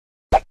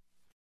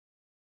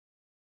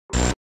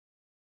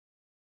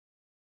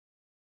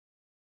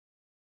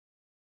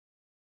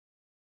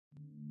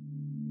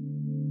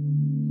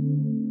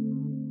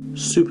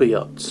Super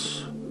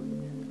yachts,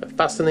 a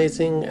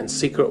fascinating and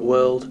secret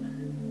world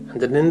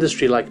and an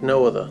industry like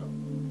no other.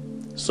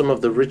 Some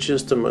of the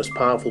richest and most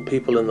powerful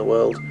people in the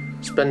world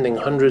spending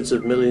hundreds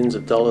of millions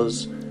of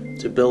dollars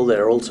to build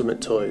their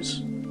ultimate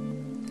toys.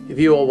 If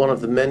you are one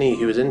of the many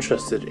who is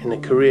interested in a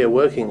career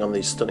working on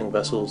these stunning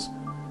vessels,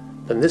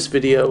 then this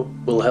video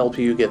will help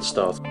you get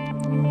started.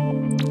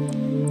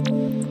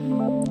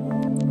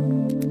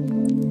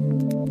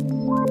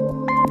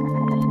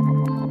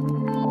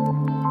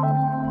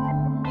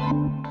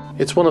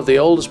 It's one of the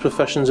oldest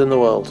professions in the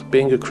world,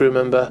 being a crew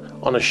member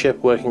on a ship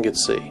working at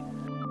sea.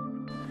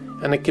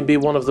 And it can be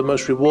one of the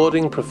most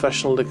rewarding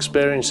professional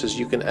experiences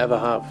you can ever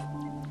have.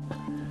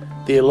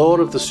 The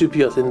allure of the super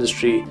yacht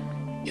industry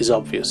is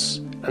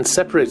obvious and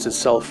separates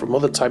itself from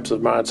other types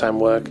of maritime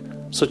work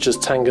such as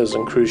tankers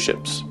and cruise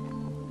ships.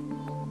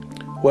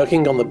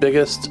 Working on the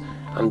biggest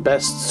and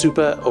best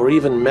super or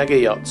even mega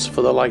yachts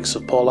for the likes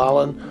of Paul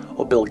Allen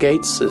or Bill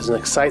Gates is an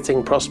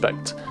exciting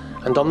prospect,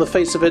 and on the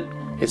face of it,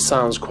 it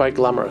sounds quite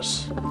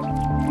glamorous.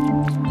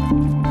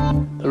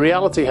 The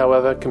reality,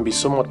 however, can be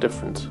somewhat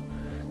different.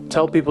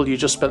 Tell people you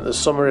just spent the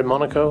summer in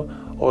Monaco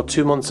or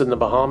 2 months in the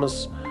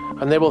Bahamas,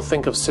 and they will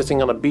think of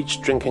sitting on a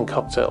beach drinking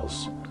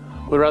cocktails.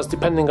 Whereas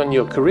depending on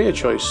your career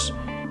choice,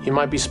 you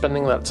might be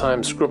spending that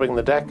time scrubbing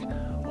the deck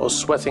or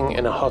sweating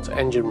in a hot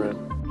engine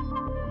room.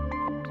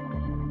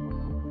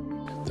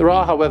 There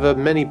are, however,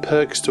 many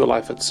perks to a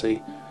life at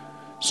sea.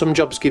 Some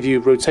jobs give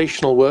you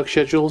rotational work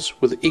schedules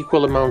with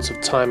equal amounts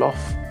of time off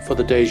for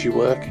the days you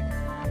work,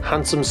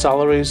 handsome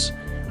salaries,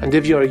 and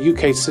if you're a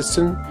UK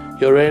citizen,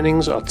 your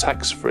earnings are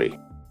tax-free.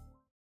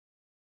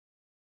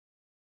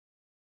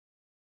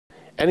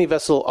 Any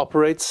vessel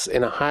operates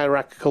in a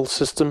hierarchical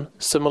system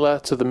similar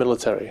to the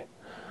military.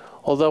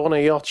 Although on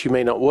a yacht you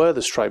may not wear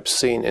the stripes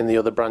seen in the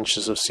other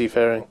branches of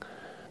seafaring,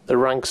 the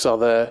ranks are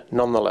there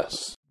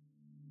nonetheless.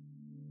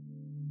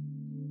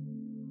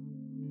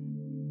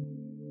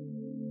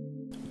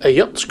 A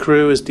yacht's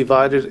crew is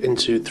divided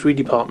into 3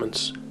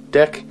 departments: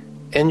 deck,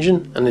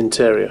 engine and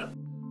interior.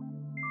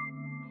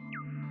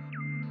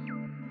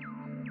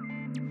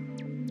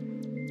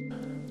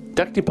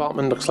 Deck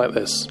department looks like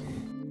this: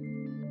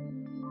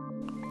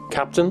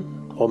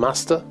 captain or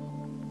master,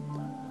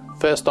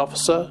 first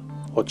officer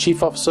or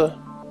chief officer,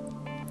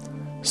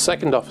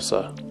 second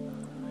officer.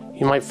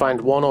 You might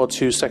find 1 or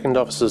 2 second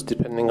officers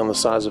depending on the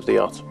size of the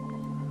yacht.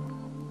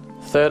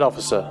 Third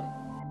officer,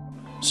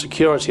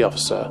 security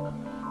officer,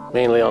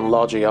 mainly on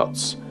larger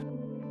yachts,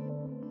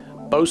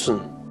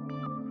 bosun,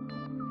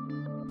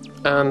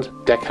 and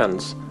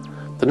deckhands.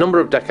 The number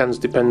of deckhands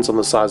depends on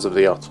the size of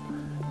the yacht,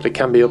 but it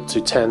can be up to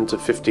 10 to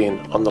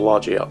 15 on the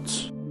larger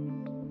yachts.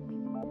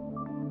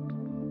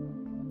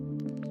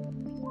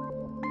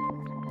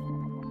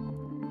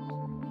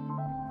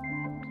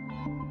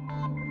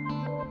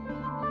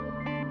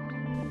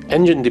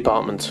 Engine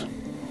department: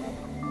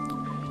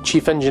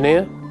 chief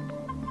engineer,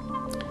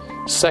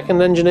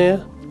 second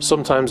engineer,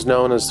 sometimes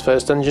known as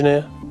first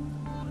engineer,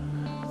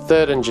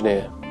 third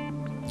engineer,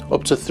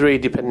 up to 3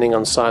 depending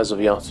on size of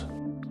yacht.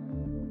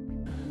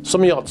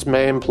 Some yachts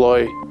may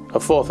employ a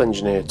 4th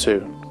engineer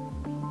too,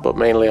 but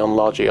mainly on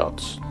larger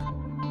yachts.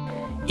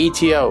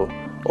 ETO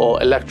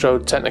or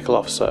electro-technical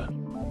officer,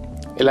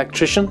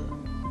 electrician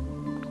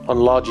on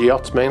larger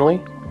yachts mainly,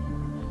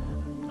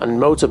 and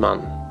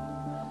motorman.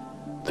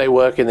 They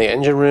work in the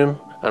engine room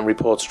and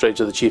report straight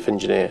to the chief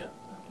engineer,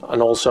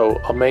 and also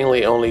are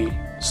mainly only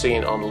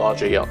seen on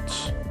larger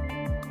yachts.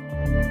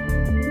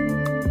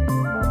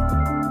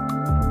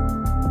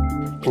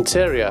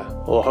 Interior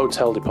or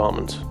hotel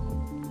department: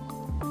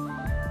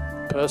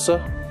 purser,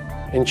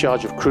 in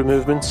charge of crew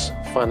movements,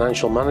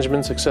 financial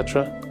management,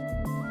 etc.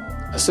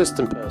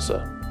 Assistant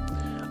purser,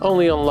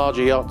 only on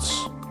larger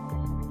yachts.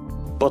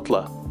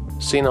 Butler,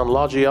 seen on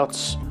larger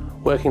yachts,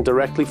 working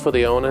directly for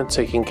the owner,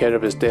 taking care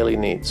of his daily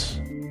needs.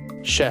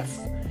 Chef,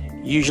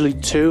 usually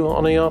 2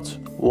 on a yacht,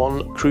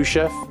 1 crew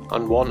chef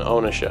and 1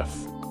 owner chef.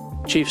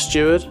 Chief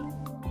steward.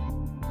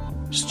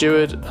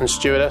 Steward and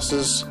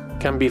stewardesses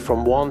can be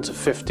from 1 to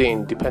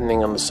 15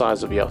 depending on the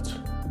size of yacht.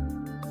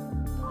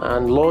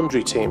 And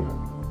laundry team.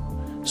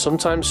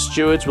 Sometimes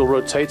stewards will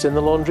rotate in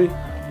the laundry.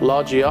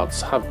 Larger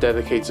yachts have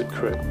dedicated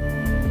crew.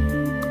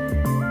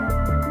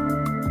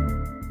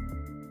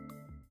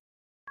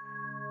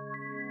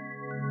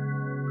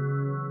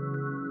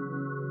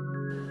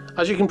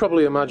 As you can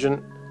probably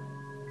imagine,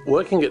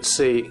 working at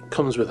sea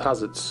comes with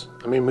hazards.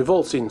 I mean, we've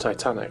all seen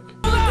Titanic.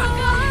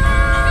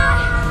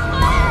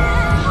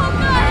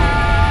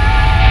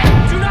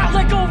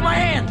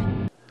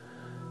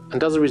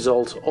 And as a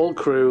result, all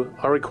crew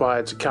are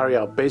required to carry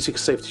out basic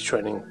safety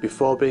training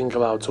before being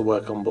allowed to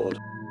work on board,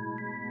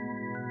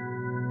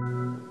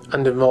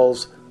 and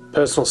involves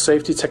personal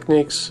safety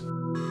techniques,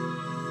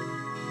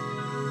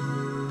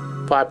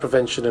 fire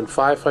prevention and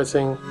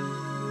firefighting,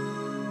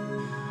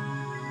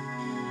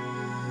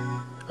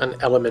 and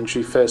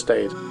elementary first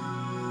aid.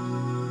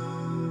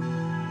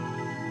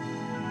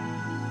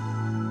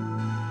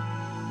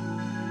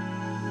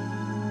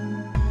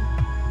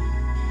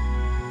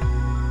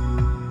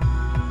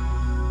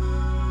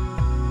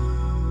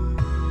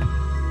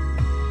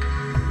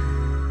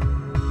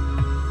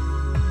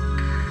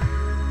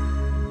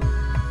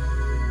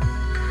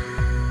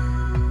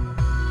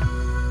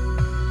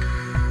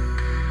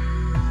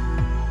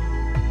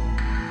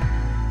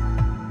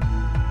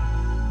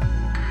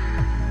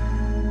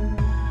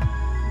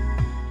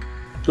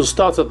 You'll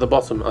start at the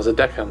bottom as a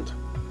deckhand.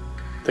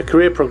 The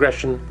career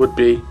progression would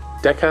be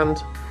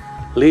deckhand,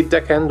 lead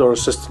deckhand or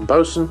assistant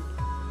bosun,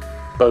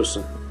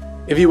 bosun.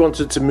 If you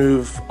wanted to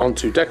move on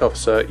to deck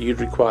officer,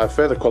 you'd require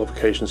further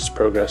qualifications to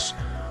progress,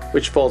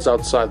 which falls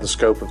outside the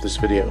scope of this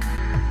video.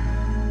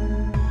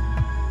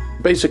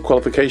 Basic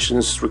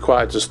qualifications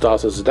required to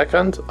start as a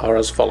deckhand are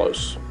as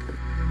follows.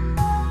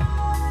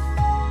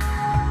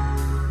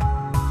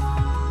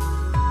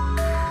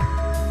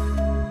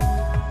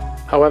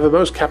 However,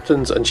 most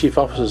captains and chief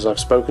officers I've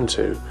spoken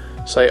to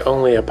say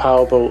only a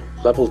Powerboat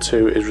Level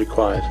 2 is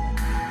required.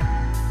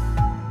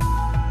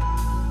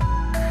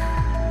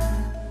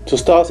 To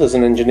start as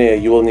an engineer,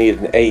 you will need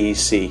an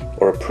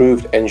AEC or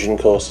Approved Engine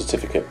Course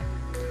Certificate.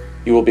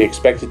 You will be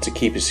expected to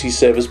keep a sea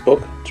service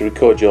book to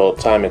record your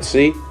time at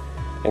sea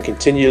and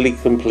continually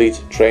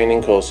complete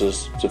training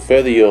courses to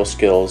further your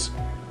skills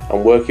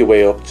and work your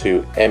way up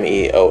to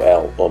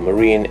MEOL or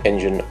Marine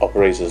Engine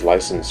Operator's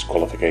License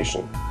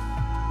qualification.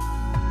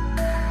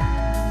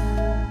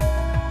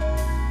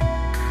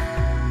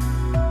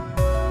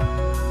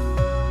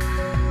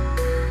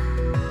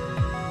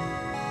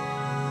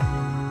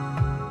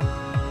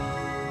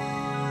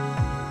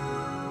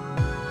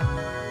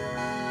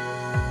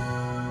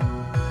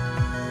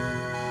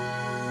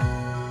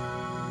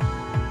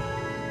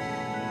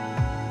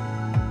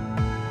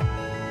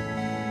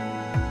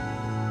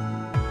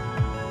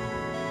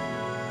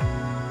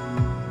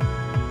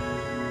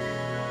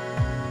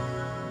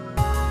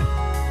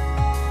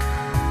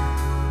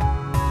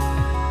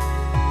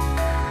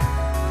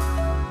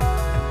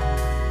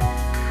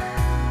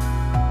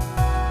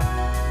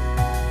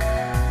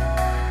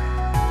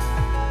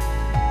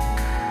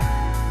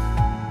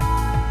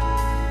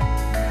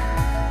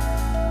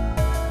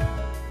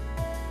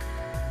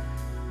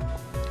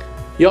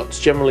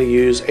 Yachts generally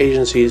use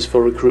agencies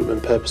for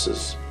recruitment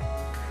purposes.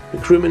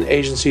 Recruitment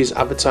agencies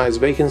advertise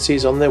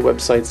vacancies on their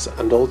websites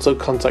and also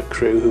contact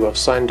crew who have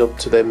signed up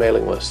to their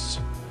mailing lists.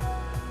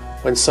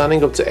 When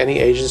signing up to any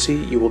agency,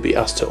 you will be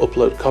asked to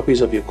upload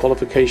copies of your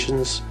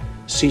qualifications,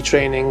 sea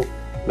training,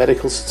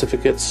 medical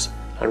certificates,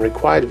 and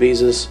required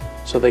visas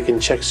so they can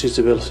check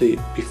suitability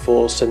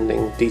before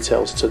sending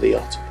details to the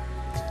yacht.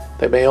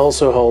 They may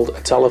also hold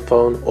a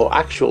telephone or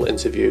actual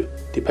interview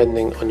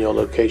depending on your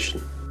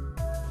location.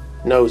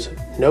 Note,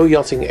 no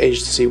yachting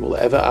agency will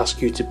ever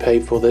ask you to pay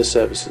for their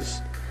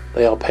services.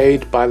 They are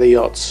paid by the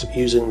yachts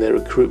using their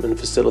recruitment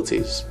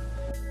facilities.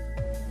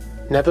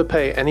 Never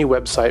pay any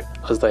website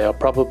as they are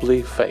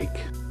probably fake.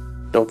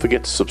 Don't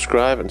forget to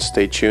subscribe and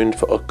stay tuned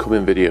for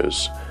upcoming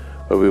videos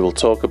where we will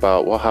talk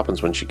about what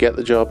happens once you get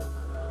the job,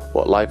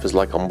 what life is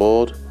like on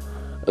board,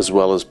 as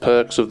well as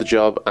perks of the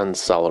job and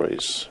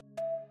salaries.